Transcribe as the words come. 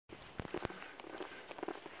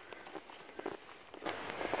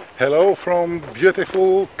Hello from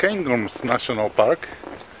beautiful Cairngorms National Park.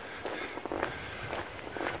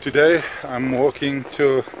 Today I'm walking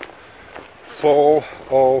to Fall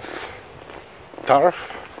of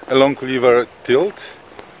Tarf along Glen Tilt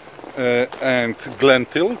and Glen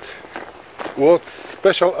Tilt. What's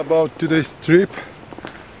special about today's trip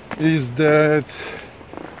is that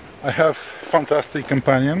I have fantastic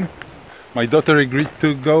companion. My daughter agreed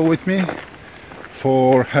to go with me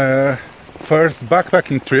for her first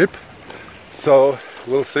backpacking trip, so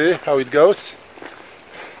we'll see how it goes.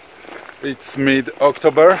 It's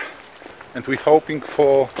mid-October and we're hoping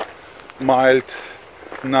for mild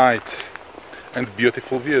night and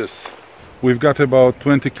beautiful views. We've got about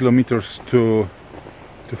 20 kilometers to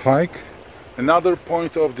hike. Another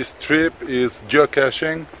point of this trip is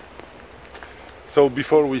geocaching. So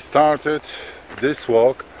before we started this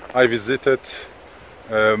walk, I visited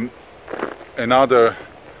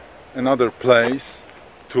another place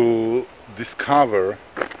to discover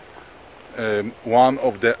one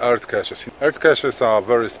of the earth caches. Earth caches are a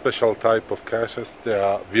very special type of caches. They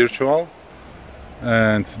are virtual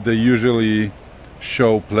and they usually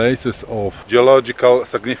show places of geological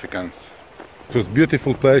significance. It was a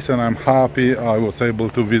beautiful place and I'm happy I was able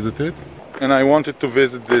to visit it. And I wanted to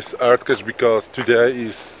visit this earth cache because today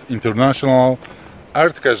is International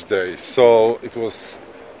Earth Cache Day, so it was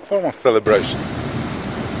a form of celebration.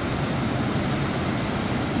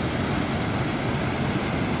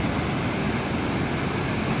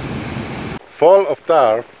 Falls of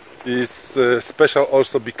Tarf is special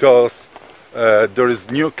also because there is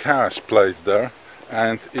new cache placed there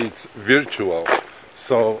and it's virtual.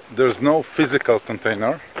 So there's no physical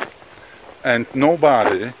container and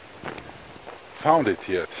nobody found it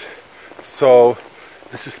yet. So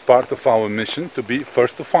this is part of our mission to be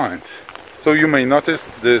first to find. So you may notice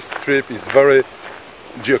this trip is very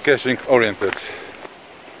geocaching oriented.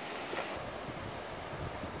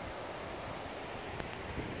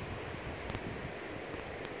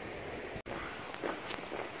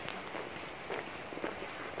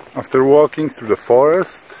 After walking through the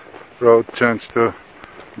forest, road changed to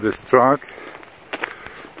this track,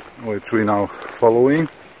 which we're now following.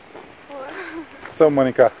 So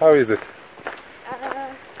Monica, how is it?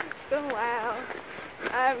 It's been a while.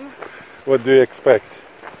 What do you expect?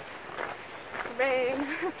 Rain.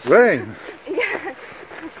 Rain? Yeah.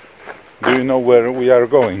 Do you know where we are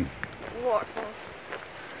going? Waterfalls.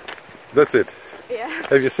 That's it? Yeah.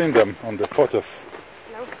 Have you seen them on the photos?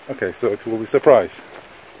 No. Okay, so it will be a surprise.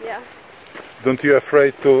 Yeah. Don't you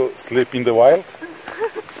afraid to sleep in the wild?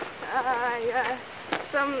 Yeah.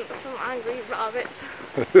 Some angry rabbits.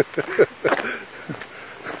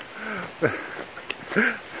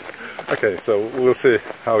 Okay, so we'll see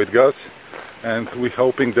how it goes, and we're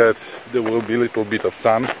hoping that there will be a little bit of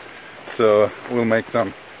sun, so we'll make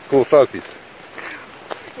some cool selfies.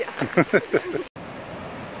 Yeah.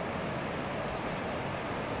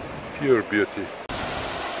 Pure beauty.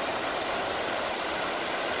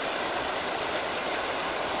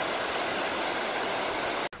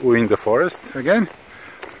 We're in the forest again,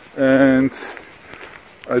 and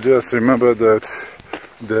I just remember that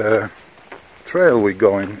the trail we're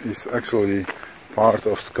going is actually part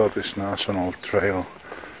of Scottish National Trail,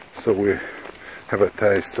 so we have a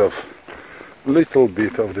taste of a little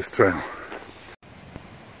bit of this trail.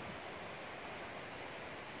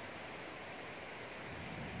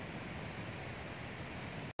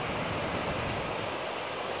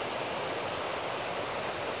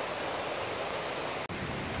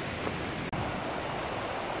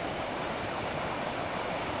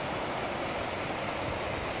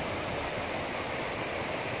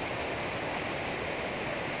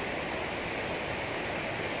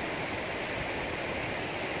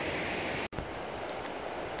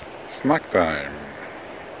 Snack time.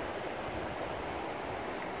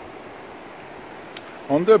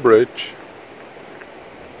 On the bridge.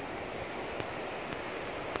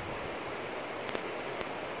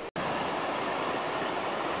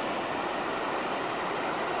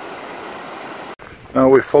 Now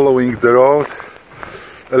we're following the road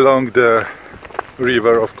along the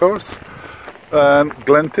river, of course, and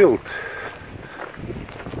Glen Tilt.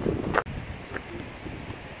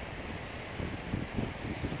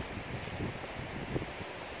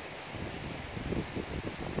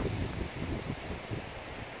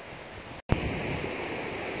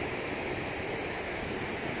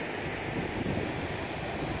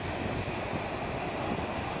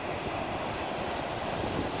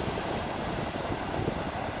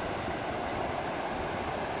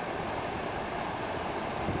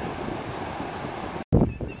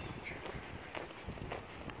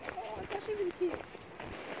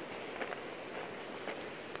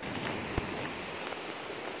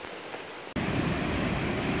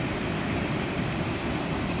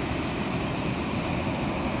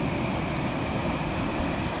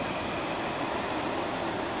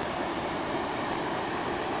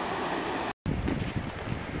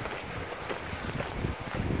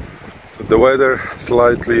 the weather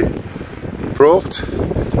slightly improved,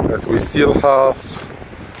 but we still have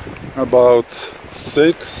about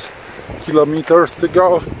 6 kilometers to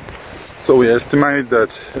go. So we estimate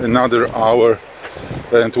that another hour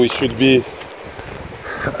and we should be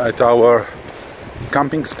at our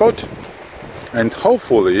camping spot, and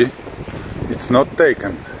hopefully it's not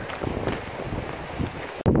taken.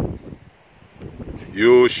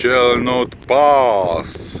 You shall not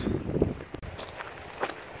pass.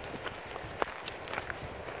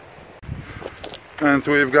 And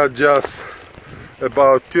we've got just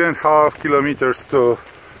about 2.5 kilometers to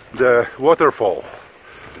the waterfall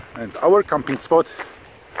and our camping spot.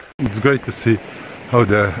 It's great to see how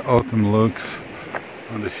the autumn looks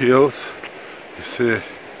on the hills. You see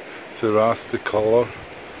it's a rusty color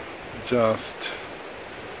just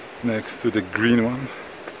next to the green one.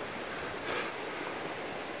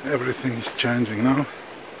 Everything is changing now.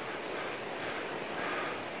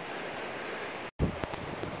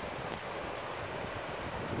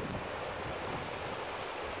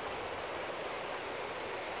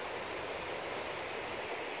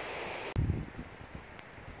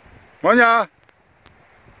 Monia,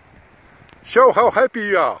 show how happy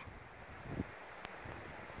you are.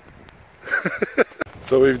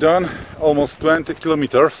 So we've done almost 20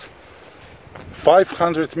 kilometers,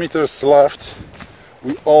 500 meters left.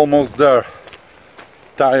 We almost there.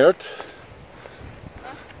 Tired,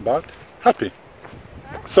 but happy.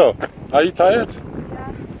 So, are you tired?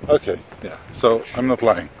 Yeah. Okay, yeah. So I'm not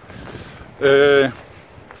lying.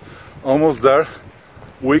 Almost there.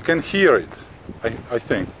 We can hear it. I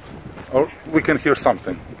think. Or we can hear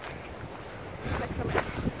something. My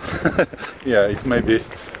stomach. Yeah, it may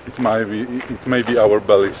be our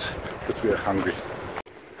bellies because we are hungry.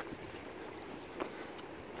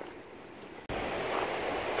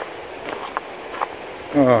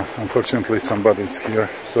 Oh, unfortunately somebody's here,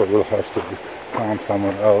 so we'll have to camp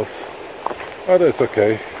somewhere else. But it's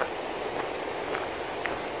okay.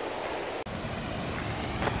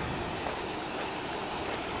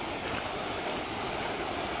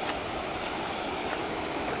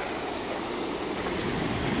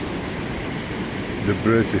 The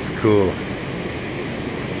bridge is cool.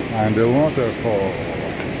 And the waterfall.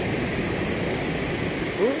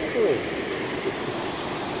 Ooh.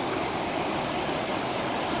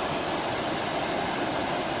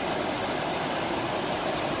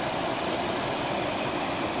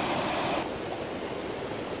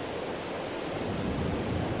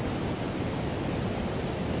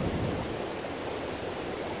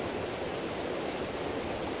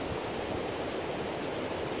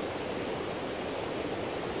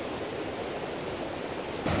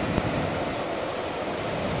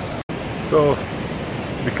 So,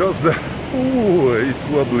 because it's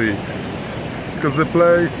wobbly, because the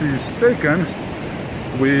place is taken,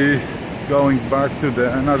 we going back to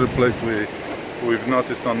another place we've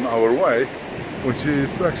noticed on our way, which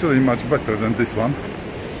is actually much better than this one.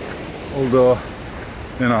 Although,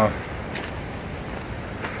 you know,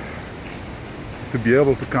 to be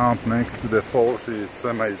able to camp next to the falls, it's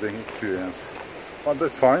an amazing experience. But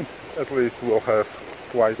that's fine, at least we'll have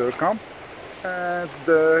quieter camp. And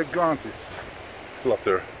the ground is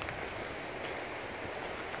flatter.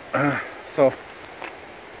 So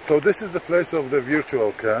this is the place of the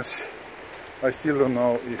virtual cache. I still don't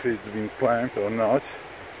know if it's been claimed or not,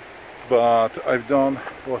 but I've done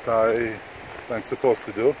what I'm supposed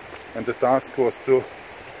to do, and the task was to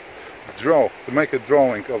make a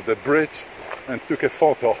drawing of the bridge and took a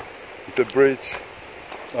photo of the bridge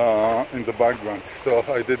in the background. So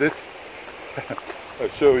I did it. I'll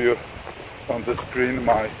show you on the screen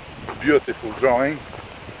my beautiful drawing,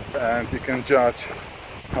 and you can judge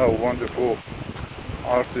how wonderful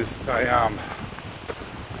artist I am.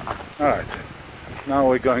 Alright, now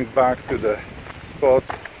we're going back to the spot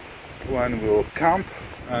when we'll camp,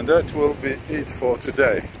 and that will be it for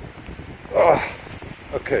today. Oh,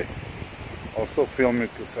 okay, also film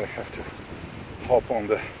it because I have to hop on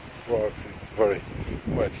the rocks, it's very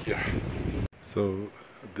wet here. So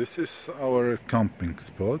this is our camping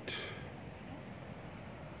spot.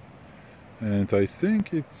 And I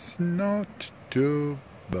think it's not too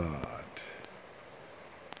bad.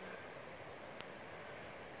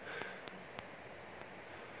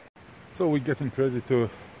 So we're getting ready to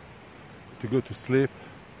go to sleep.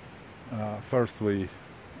 First we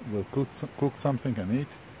will cook something and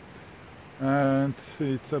eat. And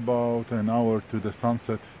it's about an hour to the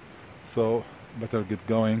sunset, so better get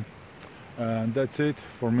going. And that's it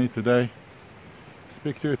for me today.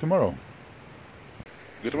 Speak to you tomorrow.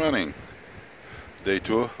 Good morning. Day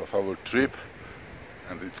 2 of our trip,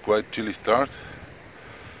 and it's quite chilly start.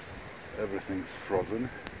 Everything's frozen.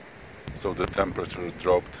 so the temperature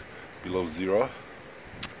dropped below zero,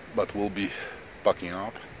 but we'll be packing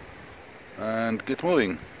up and get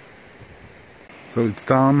moving. So it's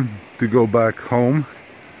time to go back home,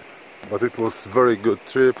 but it was very good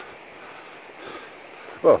trip.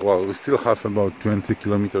 Well, we still have about 20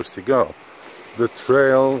 kilometers to go. The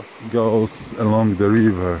trail goes along the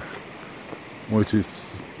river, which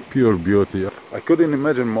is pure beauty. I couldn't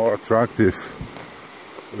imagine more attractive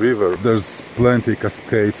river. There's plenty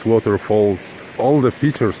cascades, waterfalls, all the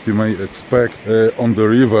features you may expect on the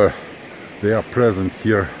river, they are present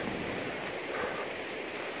here.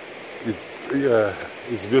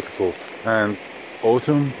 It's beautiful. And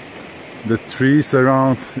autumn, the trees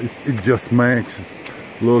around, it just makes it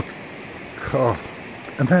look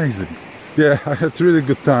amazing. Yeah, I had really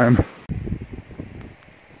good time.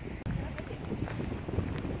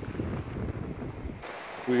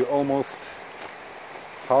 We're almost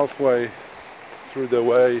halfway through the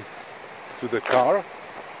way to the car,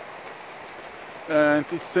 and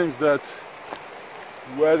it seems that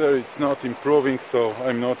weather is not improving, so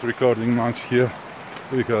I'm not recording much here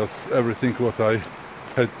because everything what I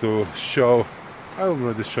had to show I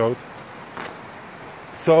already showed.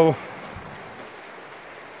 So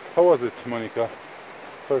how was it, Monica?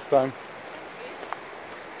 First time?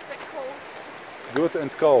 A bit cold. Good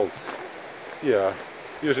and cold. Yeah,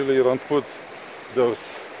 usually you don't put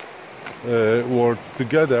those words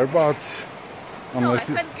together, but unless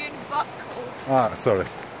no, I said good but cold. Ah, sorry.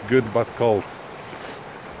 Good but cold.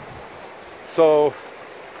 So,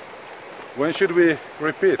 when should we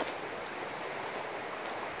repeat?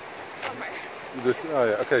 Summer. This, oh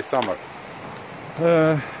yeah, okay, summer.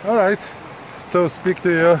 Alright, so speak to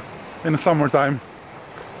you in the summertime.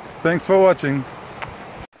 Thanks for watching.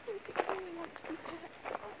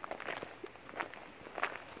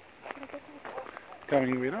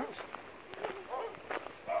 Coming with us?